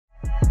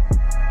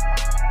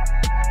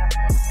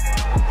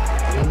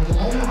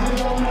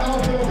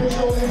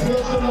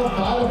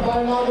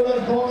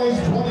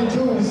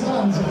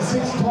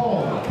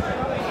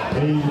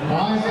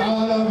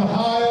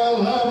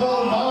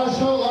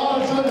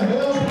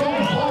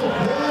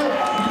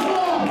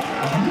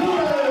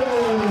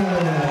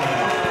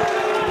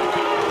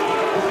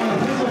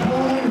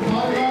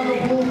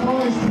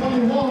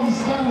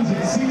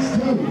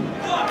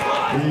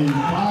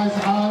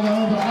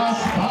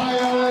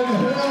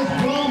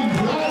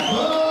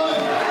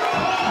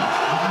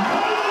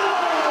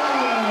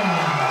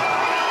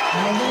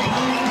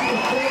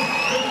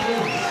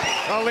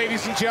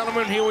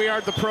gentlemen, here we are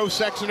at the pro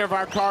section of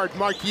our card.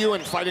 Mark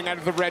Ewen fighting out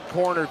of the red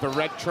corner, the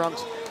red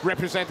trunks,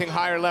 representing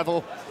higher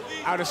level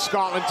out of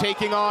Scotland,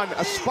 taking on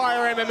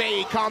Aspire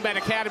MMA Combat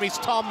Academy's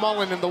Tom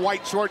Mullen in the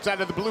white shorts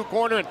out of the blue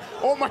corner. And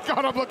oh my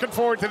God, I'm looking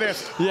forward to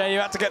this. Yeah, you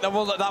had to get that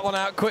one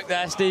out quick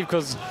there, Steve,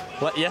 because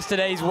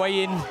yesterday's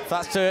weigh-in, if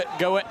that's to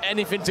go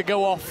anything to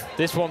go off,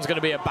 this one's going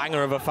to be a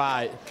banger of a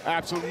fight.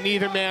 Absolutely,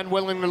 neither man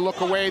willing to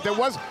look away.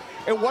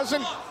 It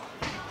wasn't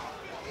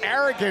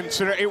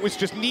arrogance, it was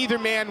just neither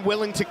man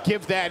willing to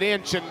give that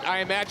inch, and I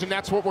imagine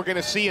that's what we're going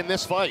to see in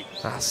this fight.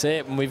 That's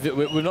it, and we've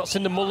not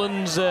seen the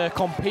Mullens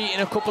compete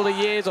in a couple of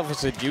years,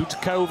 obviously due to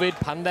COVID,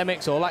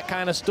 pandemics, all that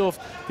kind of stuff.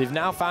 They've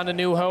now found a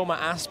new home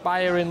at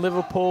Aspire in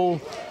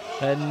Liverpool,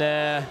 and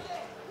yeah,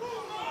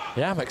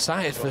 I'm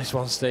excited for this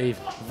one, Steve.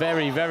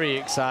 Very, very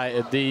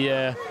excited.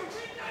 The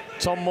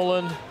Tom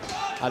Mullen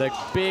had a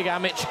big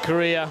amateur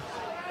career.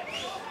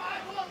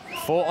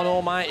 Fought on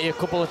Almighty a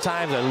couple of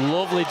times, a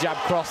lovely jab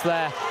cross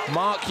there.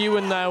 Mark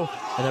Ewen, though,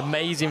 an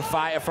amazing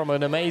fighter from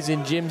an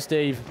amazing gym,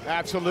 Steve.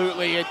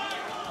 Absolutely.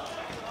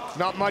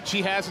 Not much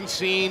he hasn't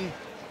seen.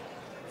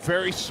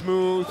 Very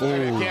smooth.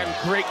 And again,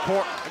 great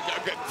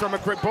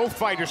both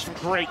fighters from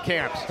great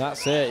camps.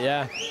 That's it,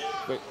 yeah.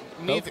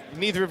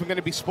 Neither of them going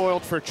to be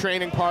spoiled for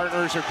training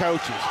partners or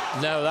coaches.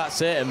 No, that's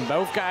it. And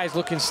both guys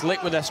looking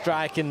slick with their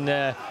striking.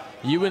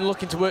 Ewen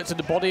looking to work to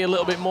the body a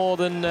little bit more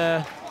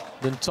than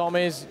Tom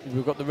is.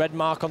 We've got the red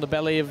mark on the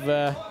belly of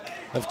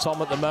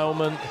Tom at the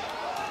moment.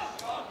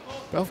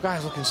 Both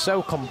guys looking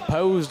so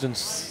composed and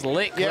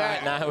slick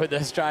right now with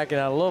their striking.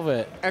 I love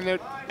it. And they're,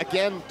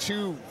 again,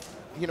 two,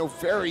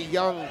 very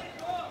young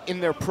in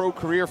their pro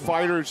career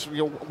fighters.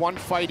 One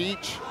fight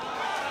each.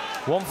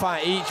 One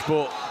fight each,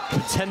 but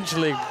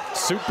potentially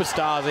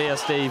superstars here,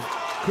 Steve.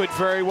 Could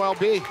very well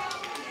be.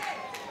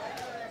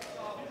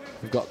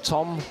 We've got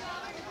Tom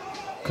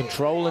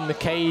controlling the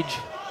cage.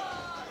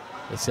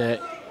 It's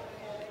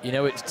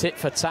it's tit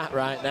for tat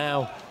right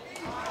now.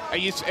 Are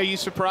you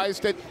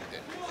surprised at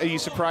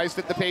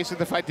the pace of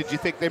the fight? Did you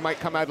think they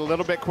might come out a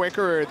little bit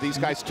quicker, or are these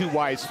guys too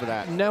wise for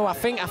that? No, I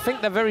think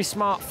they're very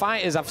smart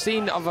fighters. I've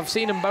seen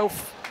them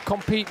both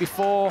compete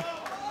before,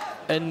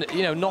 and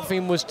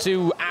nothing was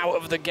too out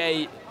of the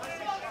gate.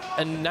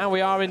 And now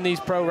we are in these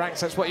pro ranks.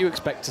 That's what you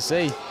expect to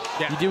see.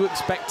 Yeah. You do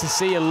expect to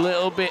see a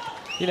little bit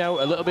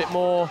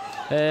more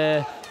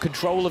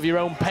control of your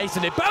own pace,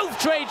 and they both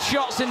trade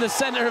shots in the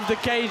center of the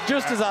cage,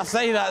 just as I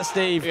say that,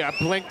 Steve. Yeah,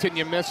 blinked and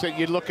you miss it.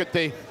 You look at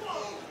the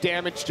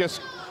damage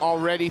just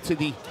already to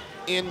the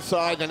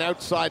inside and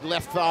outside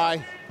left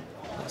thigh.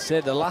 That's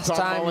it. The last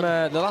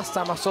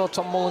time I saw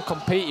Tom Mullen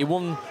compete, he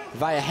won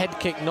via head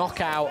kick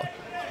knockout,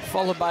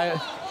 followed by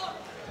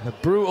a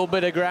brutal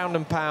bit of ground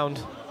and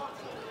pound.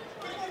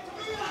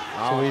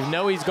 So we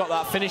know he's got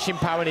that finishing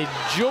power, and he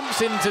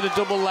jumps into the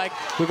double leg.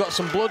 We've got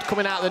some blood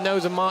coming out of the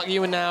nose of Mark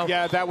Ewen now.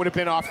 Yeah, that would have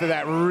been off to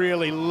that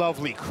really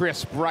lovely,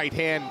 crisp right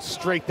hand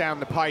straight down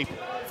the pipe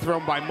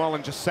thrown by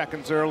Mullen just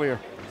seconds earlier.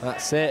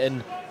 That's it.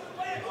 And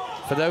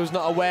for those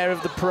not aware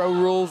of the pro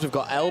rules, we've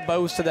got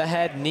elbows to the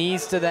head,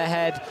 knees to the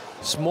head,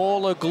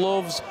 smaller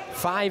gloves,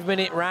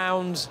 5-minute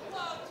rounds.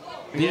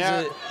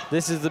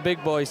 This is the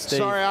big boy, Steve.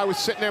 Sorry, I was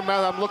sitting there,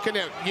 I'm looking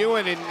at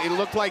Ewen, and it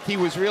looked like he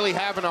was really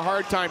having a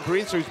hard time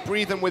breathing, so he's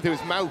breathing with his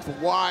mouth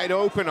wide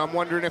open. I'm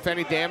wondering if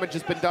any damage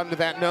has been done to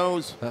that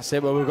nose. That's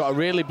it. Well, we've got a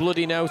really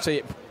bloody nose, so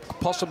it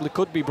possibly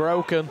could be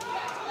broken.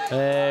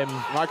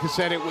 Like I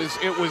said, it was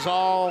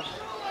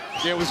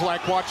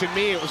like watching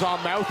me. It was all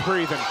mouth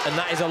breathing. And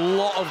that is a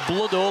lot of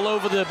blood all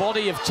over the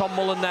body of Tom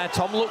Mullen there.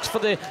 Tom looks for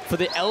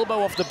the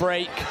elbow off the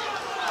break.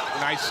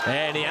 Nice.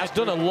 And he has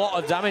done a lot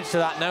of damage to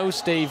that nose,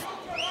 Steve.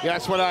 Yeah,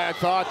 that's what I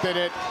thought, that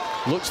it...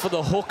 Looks for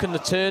the hook and the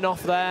turn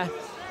off there.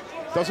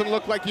 Doesn't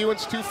look like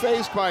Ewen's too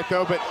phased by it,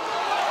 though, but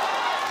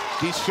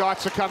these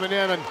shots are coming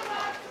in, and...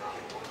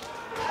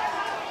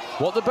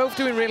 What they're both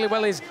doing really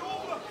well is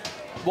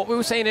what we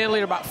were saying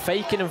earlier about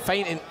faking and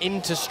feinting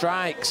into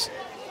strikes.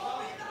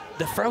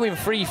 They're throwing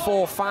 3,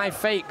 4, 5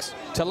 fakes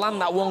to land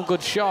that one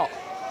good shot.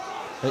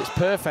 It's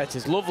perfect.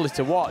 It's lovely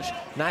to watch.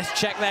 Nice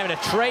check there and a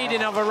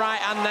trading of a right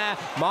hand there.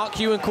 Mark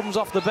Ewen comes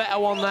off the better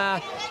one there.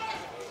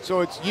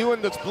 So it's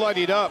Ewen that's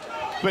bloodied up,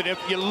 but if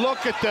you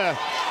look at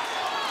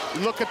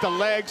the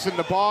legs and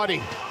the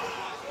body.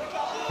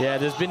 Yeah,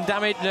 there's been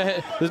damage.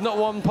 There's not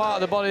one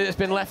part of the body that's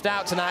been left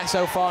out tonight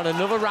so far. And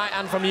another right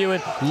hand from Ewen.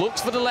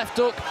 Looks for the left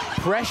hook.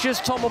 Pressures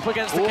Tom up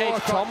against the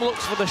cage. Tom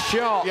looks for the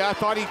shot. Yeah, I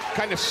thought he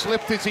kind of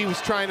slipped as he was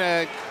trying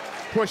to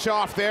push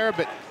off there,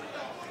 but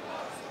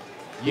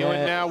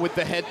Ewen now with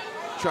the head,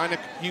 trying to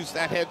use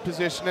that head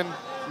position and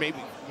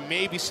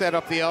maybe set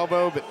up the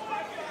elbow, but...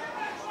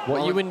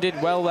 What Ewen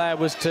did well there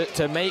was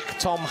to make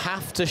Tom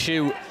have to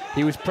shoot.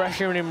 He was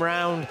pressuring him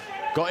round,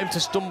 got him to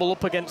stumble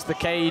up against the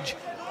cage.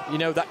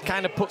 That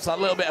kind of puts that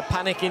little bit of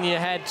panic in your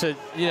head to,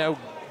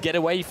 get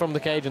away from the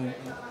cage. And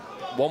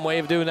one way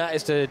of doing that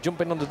is to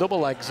jump in on the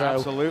double leg. So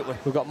absolutely.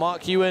 We've got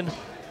Mark Ewen,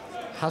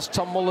 has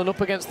Tom Mullen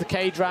up against the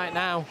cage right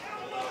now.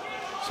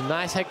 Some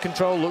nice head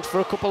control, looks for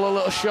a couple of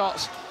little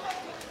shots.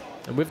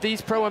 And with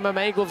these pro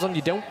MMA gloves on,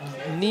 you don't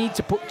need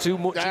to put too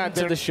much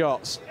into the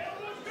shots.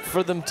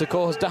 for them to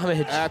cause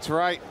damage. That's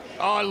right.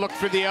 Oh, look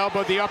for the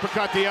elbow, the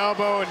uppercut, the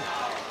elbow, and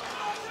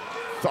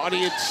thought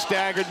he had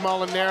staggered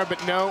Mullen there,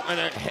 but no, and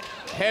a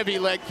heavy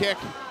leg kick.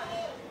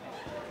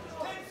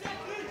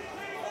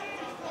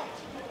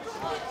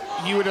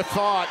 You would have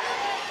thought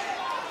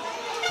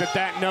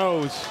that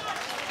nose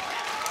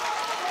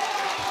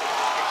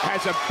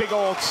has a big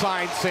old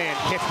sign saying,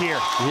 hit here.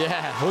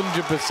 Yeah,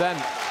 100%.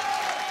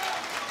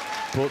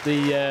 But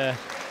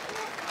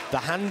the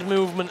hand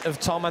movement of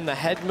Tom and the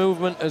head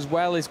movement as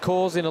well is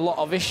causing a lot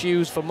of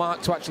issues for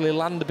Mark to actually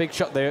land a big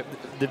shot. They've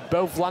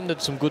both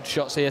landed some good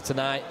shots here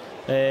tonight.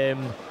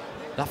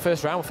 That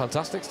first round was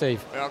fantastic,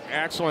 Steve.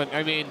 Excellent.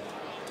 I mean,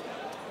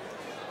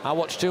 I'll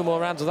watch 2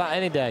 more rounds of that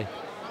any day.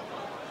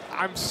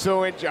 I'm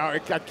so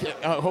enjoying.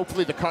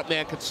 Hopefully the cut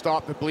man can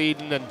stop the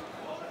bleeding. And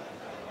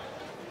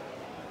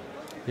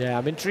yeah,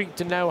 I'm intrigued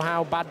to know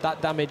how bad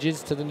that damage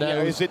is to the nose.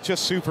 yeah, is it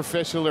just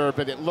superficial, or?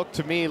 But it looked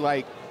to me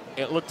like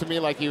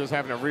he was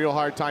having a real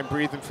hard time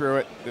breathing through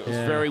it. It was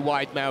very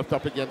wide mouthed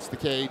up against the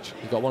cage.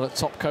 You've got one of the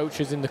top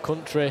coaches in the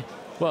country,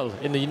 well,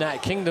 in the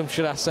United Kingdom,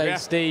 should I say,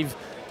 Steve,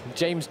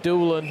 James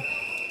Mullen.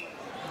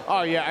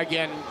 Oh yeah,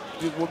 again,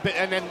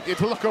 and then if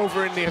you look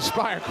over in the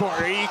Aspire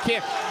corner, you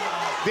can't.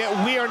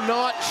 We are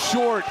not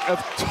short of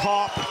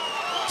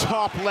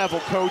top level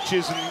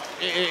coaches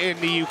in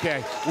the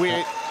UK.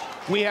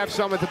 We have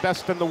some of the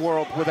best in the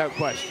world, without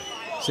question.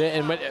 See,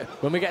 and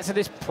when we get to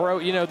this pro,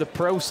 the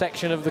pro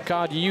section of the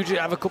card, you usually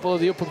have a couple of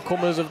the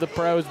up-and-comers of the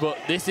pros, but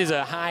this is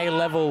a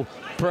high-level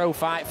pro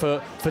fight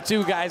for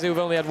 2 guys who've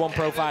only had 1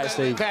 pro fight,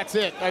 Steve. That's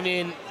it. I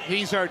mean,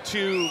 these are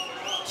two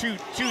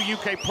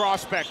UK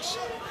prospects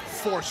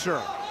for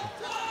sure.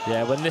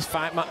 Yeah, when this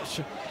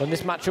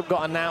matchup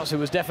got announced, it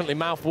was definitely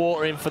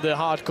mouth-watering for the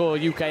hardcore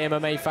UK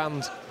MMA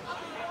fans.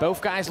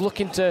 Both guys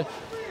looking to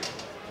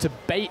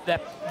bait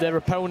their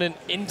opponent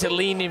into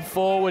leaning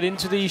forward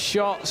into these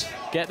shots,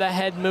 get their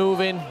head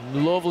moving.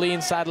 Lovely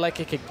inside leg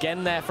kick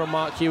again there from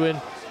Mark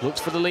Ewen. Looks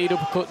for the lead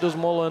uppercut, does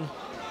Mullen.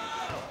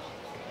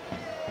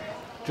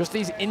 Just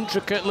these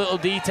intricate little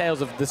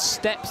details of the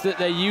steps that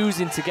they're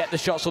using to get the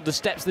shots, or the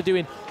steps they're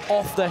doing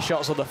off their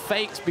shots, or the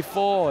fakes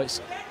before. It's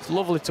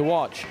lovely to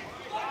watch.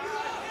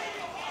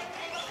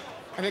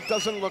 And it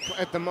doesn't look,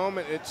 at the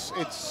moment, it's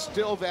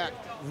still that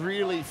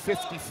really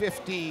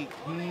 50-50.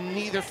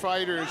 Neither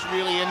fighter is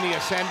really in the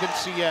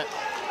ascendancy yet.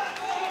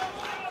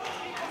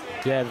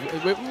 Yeah,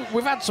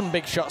 we've had some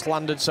big shots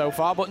landed so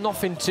far, but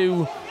nothing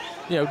too,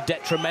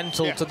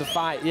 detrimental to the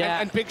fight.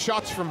 Yeah, and big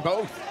shots from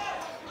both.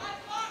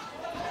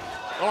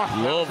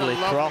 Oh, lovely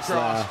cross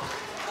there.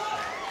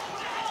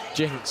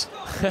 Jinx.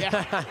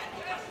 Yeah.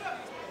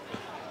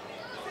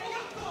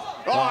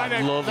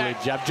 Lovely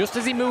jab, just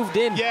as he moved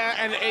in. Yeah,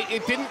 and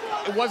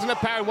it wasn't a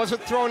power, it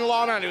wasn't throwing a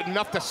lot on it,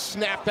 enough to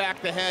snap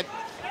back the head.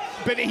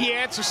 But he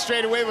answers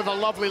straight away with a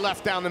lovely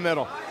left down the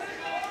middle.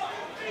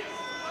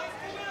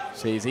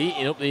 So he's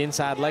eating up the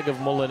inside leg of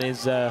Mullen,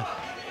 is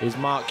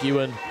Mark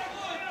Ewen.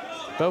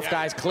 Both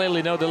guys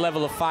clearly know the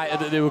level of fighter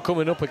that they were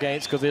coming up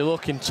against, because they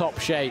look in top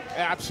shape.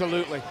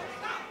 Absolutely.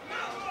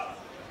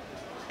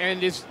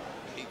 And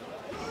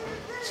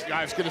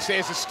I was going to say,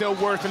 is it still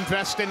worth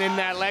investing in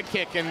that leg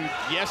kick? And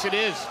yes, it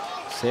is.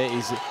 See,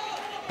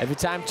 every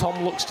time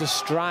Tom looks to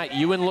strike,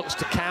 Ewen looks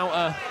to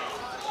counter.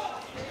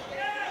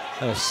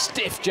 And a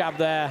stiff jab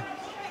there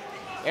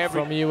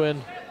from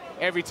Ewen.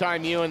 Every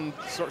time Ewen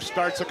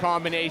starts a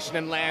combination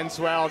and lands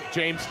well,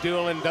 James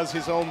Mullen does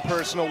his own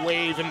personal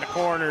wave in the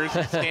corners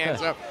and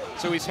stands up.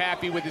 So he's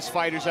happy with his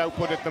fighters'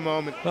 output at the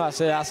moment. Well,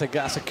 that's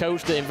a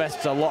coach that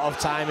invests a lot of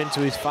time into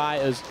his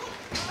fighters.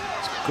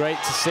 It's great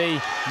to see.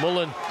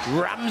 Mullen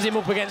rams him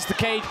up against the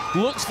cage,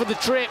 looks for the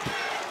trip,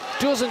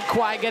 doesn't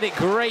quite get it.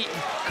 Great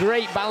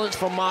balance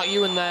from Mark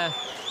Ewen there.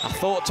 I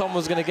thought Tom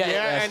was going to get it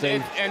there,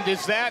 Steve. And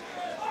is that,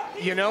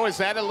 is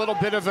that a little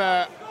bit of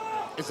a...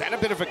 Is that a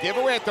bit of a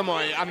giveaway at the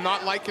moment? I'm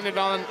not liking it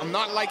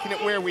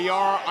where we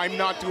are. I'm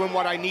not doing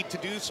what I need to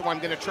do, so I'm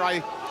going to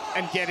try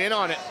and get in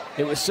on it.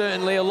 It was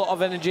certainly a lot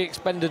of energy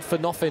expended for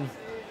nothing.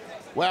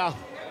 Well,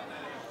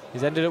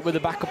 he's ended up with the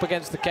back up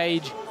against the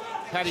cage.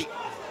 Had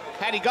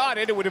he got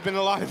it, it would have been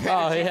a lot of energy.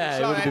 Oh yeah,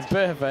 it would have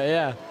been perfect.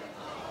 Yeah.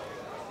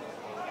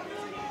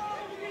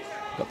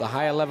 Got the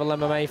higher level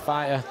MMA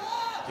fighter.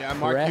 Yeah,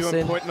 Mark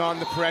Ewen putting on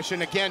the pressure.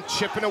 And again,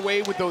 chipping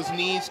away with those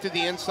knees to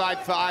the inside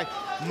thigh.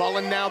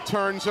 Mullen now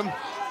turns him.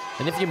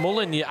 And if you're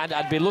Mullen,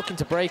 I'd be looking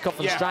to break off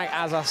and strike.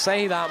 As I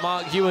say that,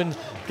 Mark Ewen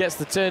gets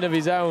the turn of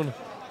his own.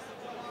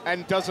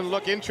 And doesn't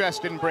look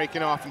interested in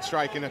breaking off and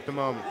striking at the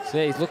moment.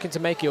 See, he's looking to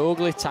make it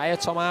ugly, tire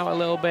Tom out a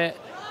little bit.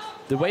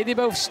 The way they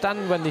both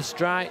stand when they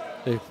strike,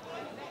 I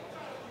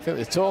think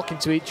they're talking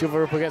to each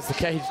other up against the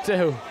cage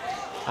too.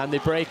 And they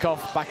break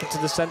off back into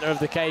the center of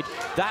the cage.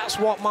 That's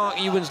what Mark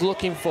Ewen's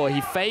looking for.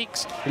 He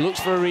fakes, he looks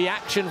for a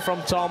reaction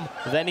from Tom,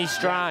 then he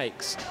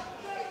strikes.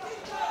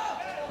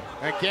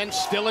 Again,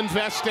 still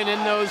investing in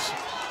those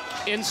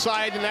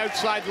inside and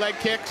outside leg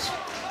kicks.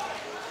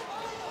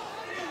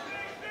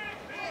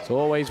 It's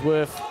always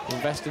worth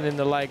investing in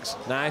the legs.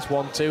 Nice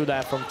 1-2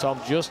 there from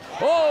Tom. Just,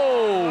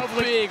 oh,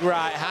 lovely. Big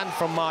right hand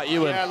from Mark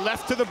Ewen. Yeah,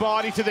 left to the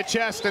body, to the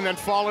chest, and then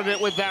followed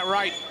it with that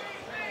right.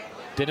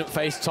 Didn't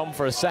face Tom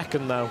for a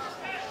second, though.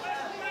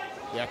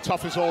 Yeah,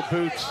 tough as old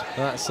boots.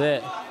 That's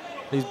it.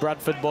 These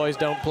Bradford boys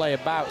don't play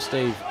about,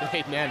 Steve.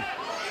 Amen.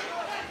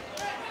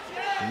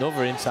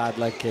 Another inside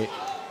leg kick.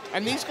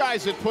 And these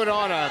guys have put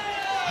on a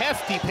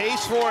hefty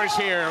pace for us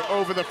here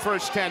over the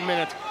first 10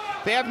 minutes.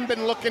 They haven't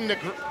been looking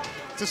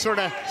to sort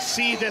of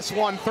see this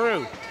one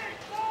through.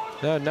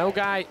 No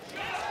guy.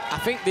 I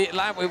think,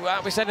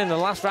 like we said in the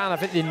last round, I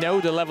think they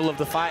know the level of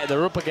the fighter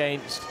they're up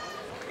against.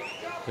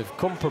 They've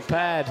come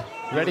prepared,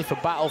 ready for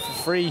battle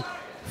for 3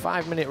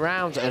 5-minute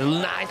rounds. A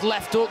nice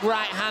left hook,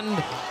 right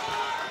hand.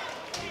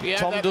 Yeah,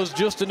 Tom does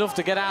just enough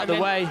to get out of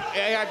the way.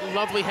 Yeah,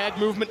 lovely head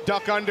movement,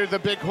 duck under the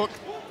big hook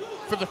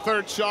for the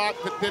third shot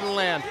that didn't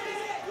land.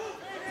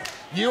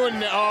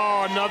 Ewen,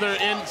 oh, another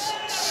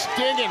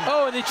stinging.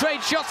 Oh, and they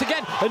trade shots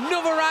again.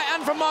 Another right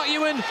hand from Mark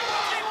Ewen.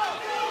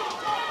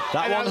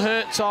 That one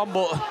hurt Tom,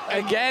 but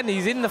again,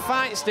 he's in the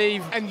fight,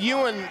 Steve. And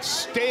Ewen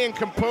staying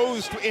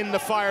composed in the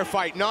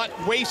firefight, not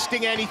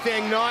wasting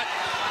anything,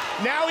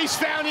 Now he's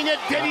founding it.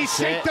 Did he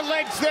shake the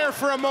legs there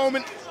for a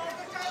moment?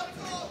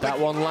 That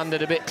one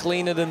landed a bit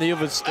cleaner than the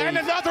others, Steve. And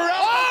another elbow.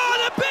 Oh,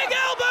 and a big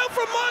elbow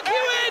from Mark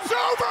Ewen. It's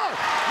over.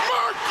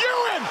 Mark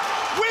Ewen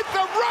with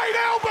the right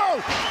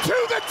elbow to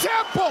the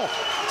temple.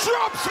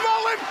 Drops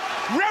Mullen.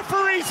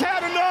 Referee's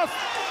had enough.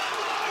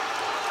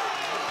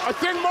 I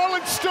think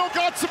Mullen's still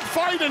got some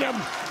fight in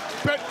him.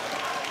 But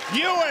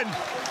Ewen,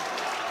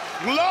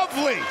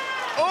 lovely.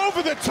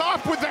 Over the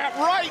top with that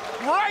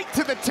right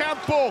to the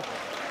temple.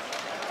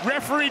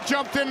 Referee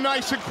jumped in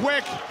nice and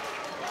quick.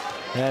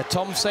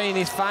 Tom's saying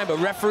he's fine, but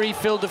referee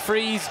Phil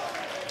DeFries,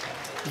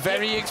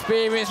 very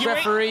experienced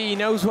referee, he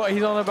knows what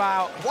he's on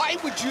about. Why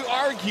would you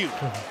argue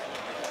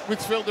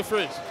with Phil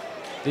DeFries?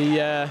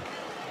 It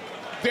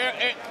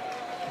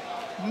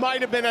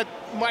might have been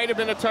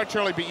a touch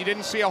early, but you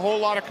didn't see a whole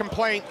lot of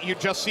complaint. You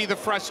just see the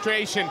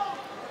frustration.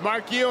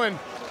 Mark Ewen.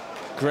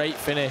 Great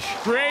finish.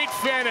 Great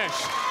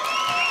finish.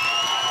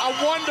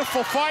 A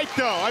wonderful fight,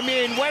 though. I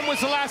mean, when was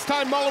the last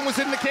time Mullen was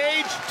in the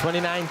cage?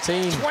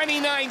 2019.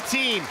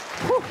 2019.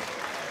 Whew.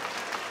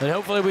 And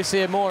hopefully we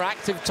see a more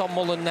active Tom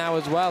Mullen now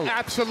as well.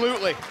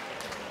 Absolutely.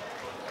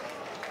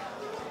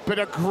 But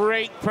a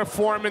great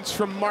performance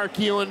from Mark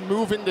Ewen,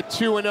 moving to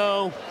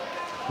 2-0.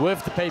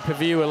 Worth the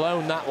pay-per-view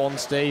alone, that one,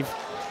 Steve.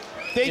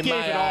 They gave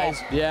it all.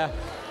 Yeah,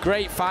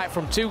 great fight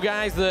from two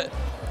guys that,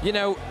 you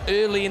know,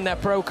 early in their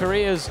pro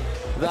careers.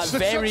 That's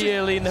very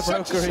early in their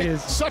pro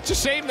careers. Such a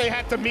shame they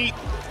had to meet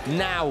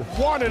now.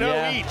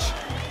 1-0 each.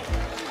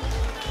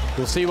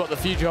 We'll see what the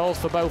future holds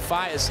for both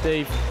fighters,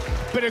 Steve.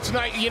 But it's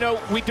not, you know,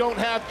 we don't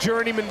have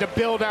journeymen to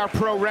build our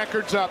pro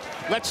records up.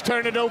 Let's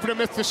turn it over to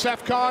Mr.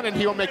 Sefcon, and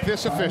he'll make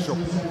this official.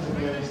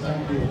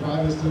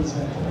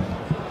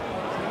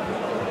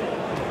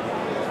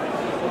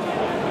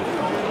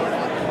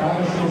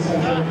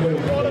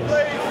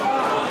 Please.